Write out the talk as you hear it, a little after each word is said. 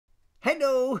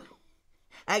Hello,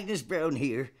 Agnes Brown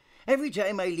here. Every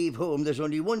time I leave home, there's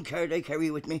only one card I carry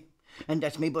with me, and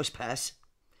that's my bus pass.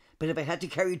 But if I had to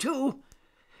carry two,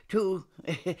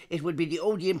 it would be the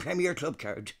ODEON Premiere Club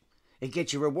card. It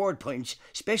gets you reward points,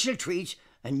 special treats,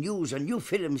 and news on new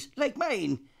films like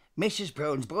mine, Mrs.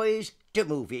 Brown's Boys, the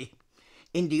movie,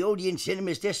 in the ODEON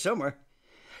cinemas this summer.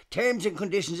 Terms and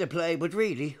conditions apply, but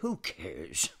really, who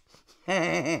cares?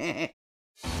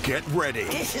 Get ready.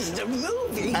 This is the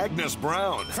movie. Agnes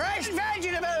Brown. Fresh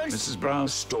vegetables. Mrs.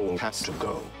 Brown's stall has to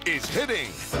go. Is hitting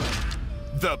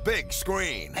the big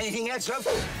screen. Anything else, love?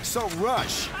 So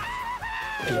rush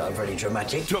It's all very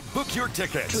dramatic. to book your 2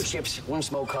 tickets chips, 1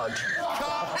 small cod.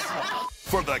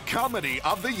 for the comedy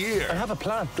of the year. I have a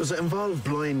plan. Does it involve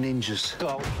blind ninjas?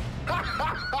 Go.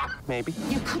 Maybe.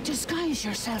 You could disguise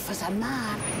yourself as a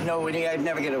man. No, Willie, I'd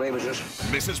never get away with it.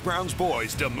 Mrs. Brown's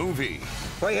Boys, the movie.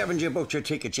 Why haven't you booked your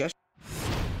tickets yet?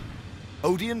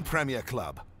 ODEON Premiere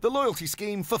Club, the loyalty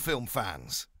scheme for film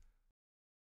fans.